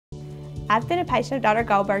I've been a patient of Dr.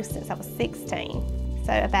 Goldberg since I was 16,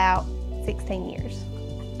 so about 16 years.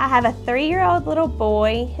 I have a 3-year-old little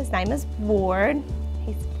boy. His name is Ward.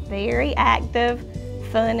 He's very active,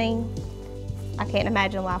 funny. I can't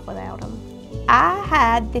imagine life without him. I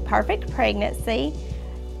had the perfect pregnancy.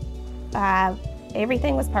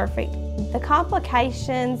 Everything was perfect. The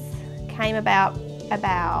complications came about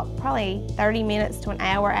probably 30 minutes to an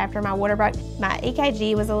hour after my water broke. My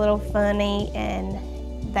EKG was a little funny, and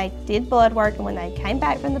they did blood work, and when they came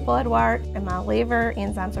back from the blood work, and my liver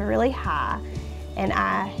enzymes were really high, and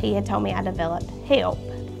he had told me I developed HELP,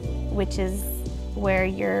 which is where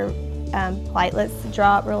your platelets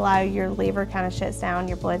drop real low, your liver kind of shuts down,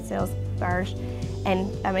 your blood cells burst, and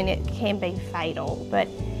I mean, it can be fatal. But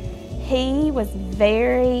he was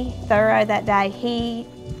very thorough that day. He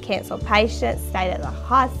canceled patients, stayed at the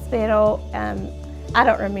hospital. I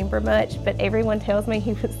don't remember much, but everyone tells me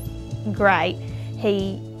he was great.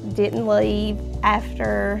 He didn't leave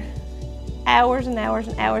after hours and hours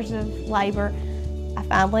and hours of labor. I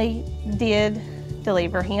finally did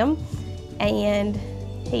deliver him, and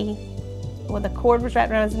the cord was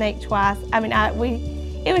wrapped around his neck twice. I mean,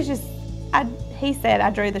 it was just, he said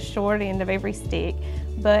I drew the short end of every stick,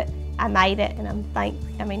 but I made it,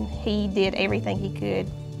 and he did everything he could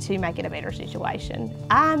to make it a better situation.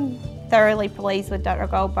 I'm thoroughly pleased with Dr.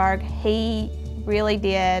 Goldberg. He really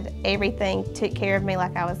did everything, took care of me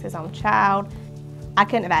like I was his own child. I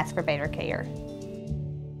couldn't have asked for better care.